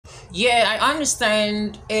Yeah, I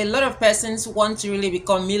understand a lot of persons want to really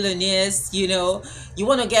become millionaires. You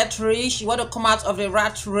want to get rich, you want to come out of the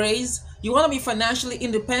rat race, you want to be financially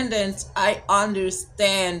independent. I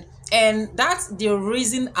understand. And that's the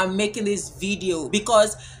reason I'm making this video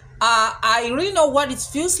because I really know what it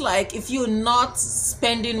feels like if you're not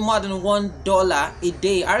spending more than $1 a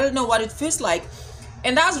day. I really know what it feels like.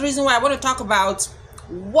 And that's the reason why I want to talk about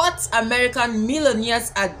what American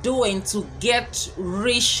millionaires are doing to get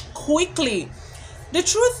rich quickly. The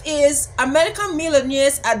truth is, American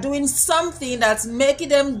millionaires are doing something that's making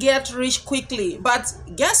them get rich quickly. But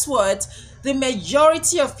guess what? The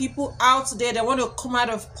majority of people out there that want to come out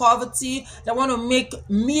of poverty, that want to make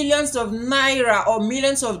millions of naira or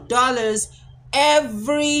millions of dollars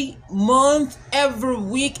every month, every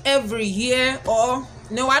week, every year, or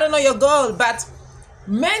no, I don't know your goal, but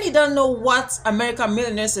many don't know what American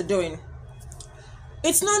millionaires are doing.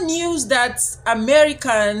 It's no news that America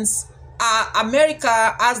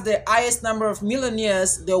has the highest number of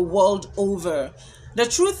millionaires the world over. The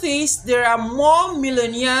truth is, there are more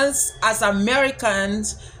millionaires as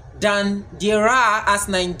Americans than there are as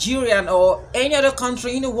Nigerian or any other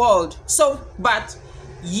country in the world. But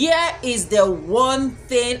here is the one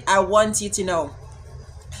thing I want you to know.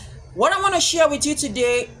 What I want to share with you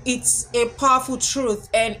today, it's a powerful truth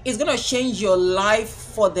and it's going to change your life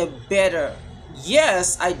for the better.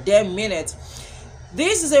 Yes, I dare mean it.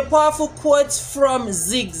 This is a powerful quote from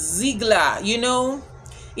Zig Ziglar.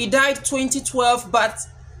 He died 2012, but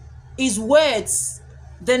his words,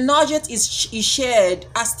 the nugget he shared,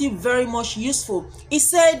 are still very much useful. He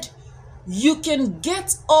said, "You can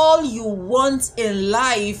get all you want in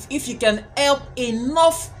life if you can help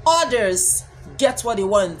enough others get what they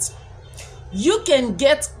want." You can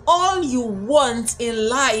get all you want in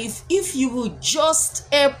life if you will just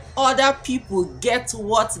help other people get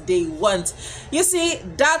what they want. You see,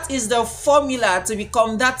 that is the formula to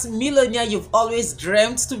become that millionaire you've always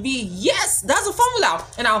dreamt to be. Yes, that's the formula.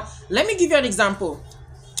 And now, let me give you an example.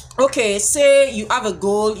 Okay, say you have a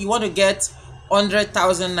goal, you want to get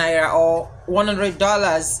 100,000 naira or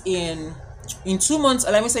 $100 in 2 months,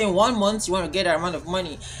 or let me say in 1 month, you want to get that amount of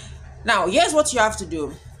money. Now, here's what you have to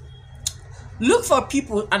do. Look for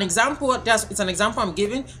people, it's an example I'm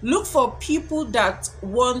giving. Look for people that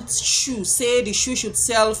want shoes. Say the shoe should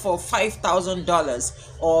sell for $5,000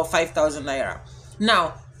 or 5,000 naira.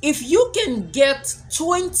 Now, if you can get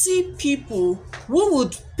 20 people who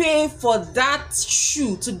would pay for that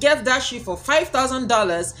shoe, to get that shoe for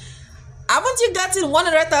 $5,000, haven't you gotten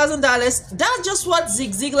 $100,000? That's just what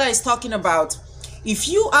Zig Ziglar is talking about. If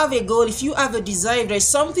you have a goal, if you have a desire, if there's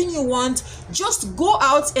something you want, just go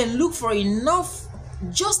out and look for enough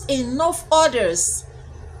others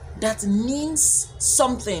that means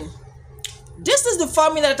something. This is the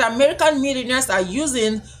formula that American millionaires are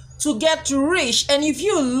using to get rich. And if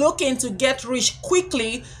you're looking to get rich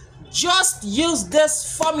quickly, just use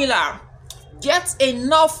this formula. Get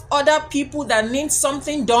enough other people that need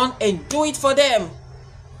something done and do it for them.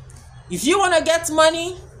 If you want to get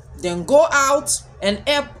money, then go out and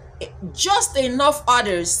help just enough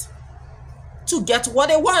others to get what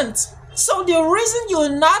they want. So the reason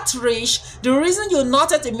you're not rich, the reason you're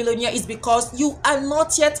not yet a millionaire is because you are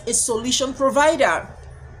not yet a solution provider.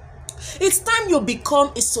 It's time you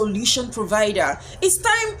become a solution provider. It's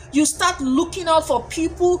time you start looking out for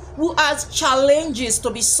people who have challenges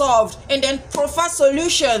to be solved and then provide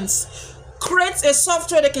solutions. Create a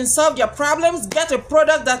software that can solve their problems, get a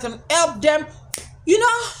product that can help them,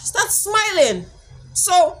 start smiling.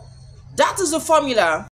 So that is the formula.